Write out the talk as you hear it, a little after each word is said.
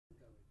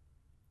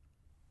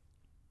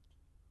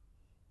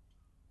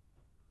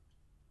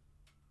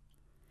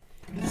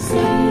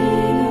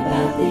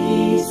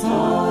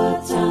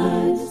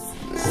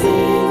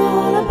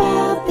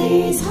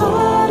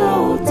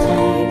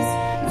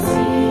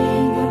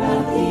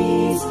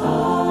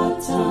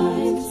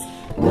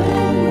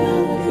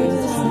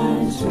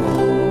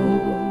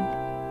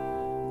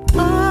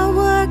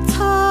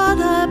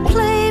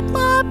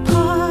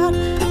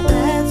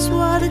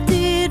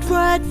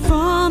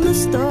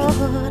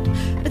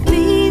If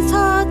these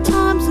hard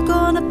times are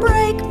gonna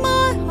break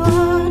my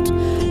heart,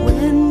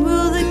 when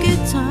will the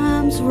good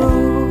times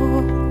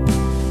roll?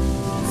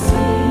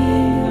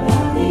 Sing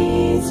about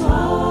these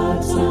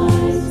hard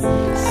times,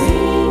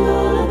 sing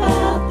all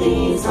about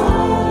these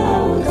hard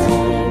old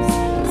times,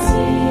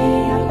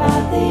 sing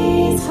about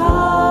these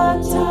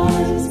hard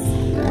times,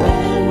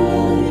 when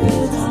will the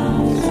good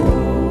times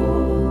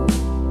roll?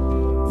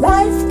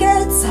 Life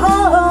gets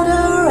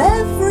harder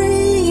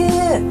every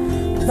year.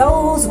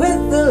 Those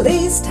with the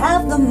least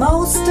have the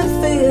most to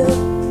fear.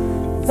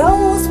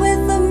 Those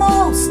with the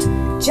most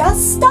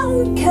just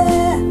don't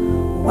care.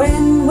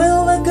 When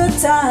will the good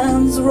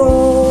times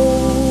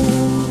roll?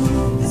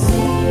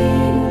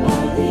 Sing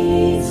about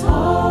these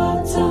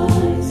hard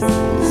times,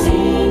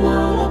 sing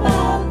all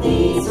about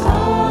these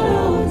hard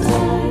old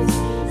times,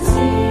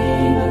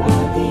 sing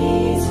about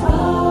these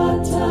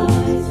hard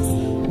times,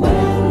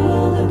 when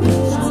will the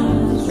good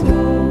times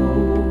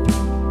roll?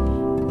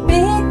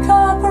 Big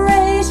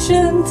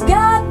corporations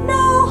got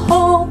no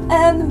home,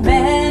 and the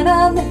man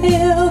on the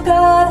hill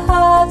got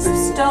hearts of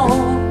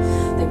stone.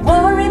 They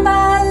worry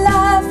my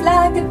life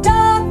like a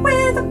dog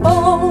with a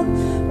bone.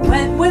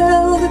 When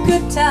will the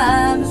good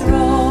times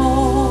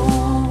roll?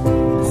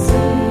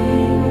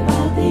 Sing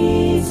about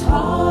these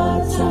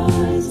hard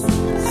times,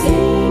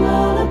 sing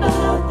all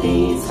about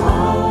these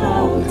hard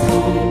old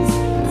times,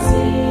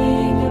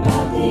 sing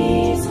about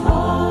these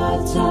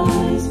hard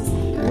times,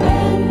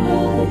 when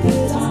will the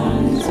good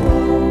times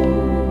roll?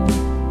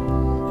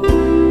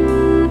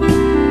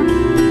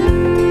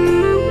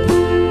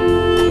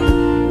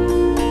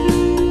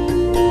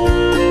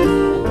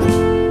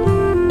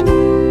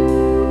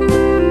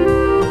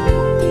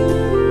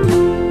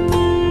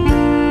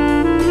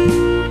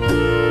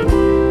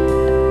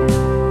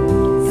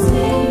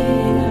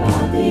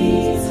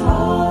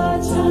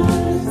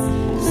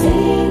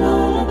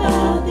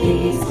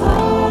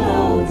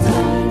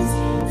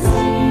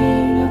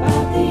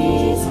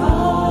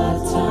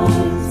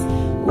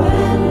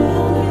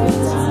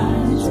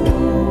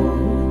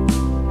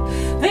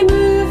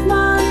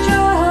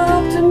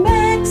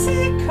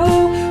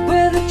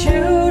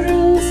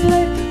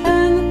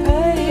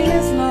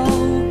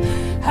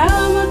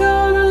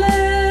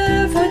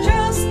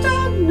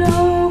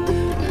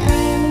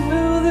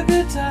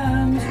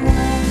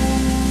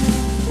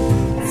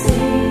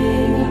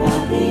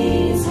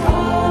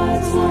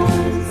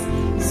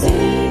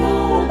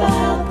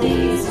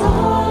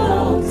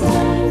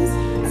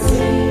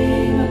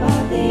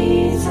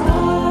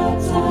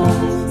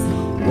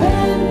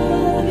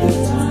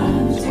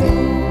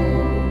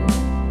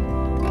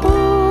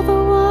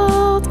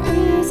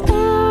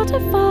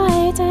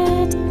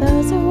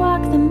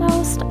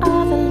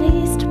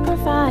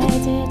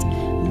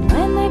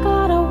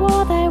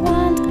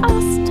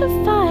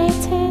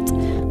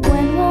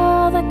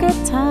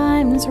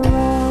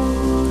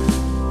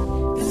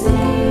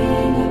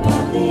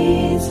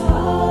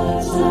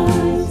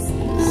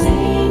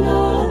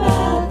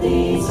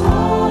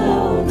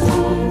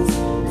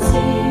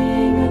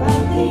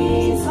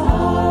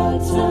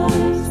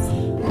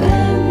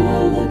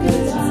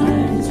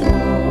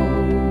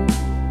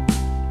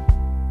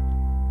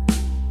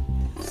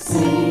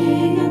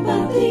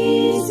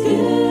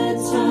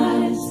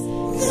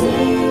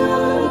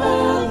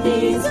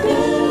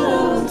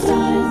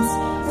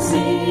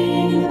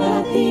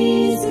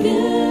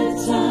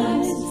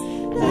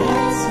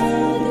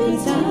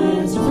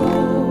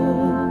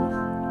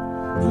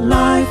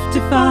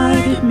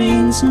 Divided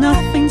means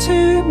nothing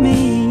to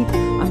me.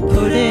 I'm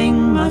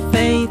putting my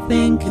faith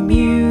in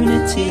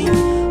community.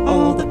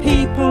 All the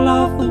people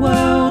of the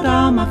world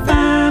are my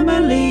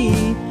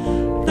family.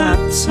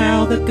 That's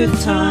how the good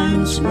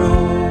times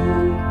roll.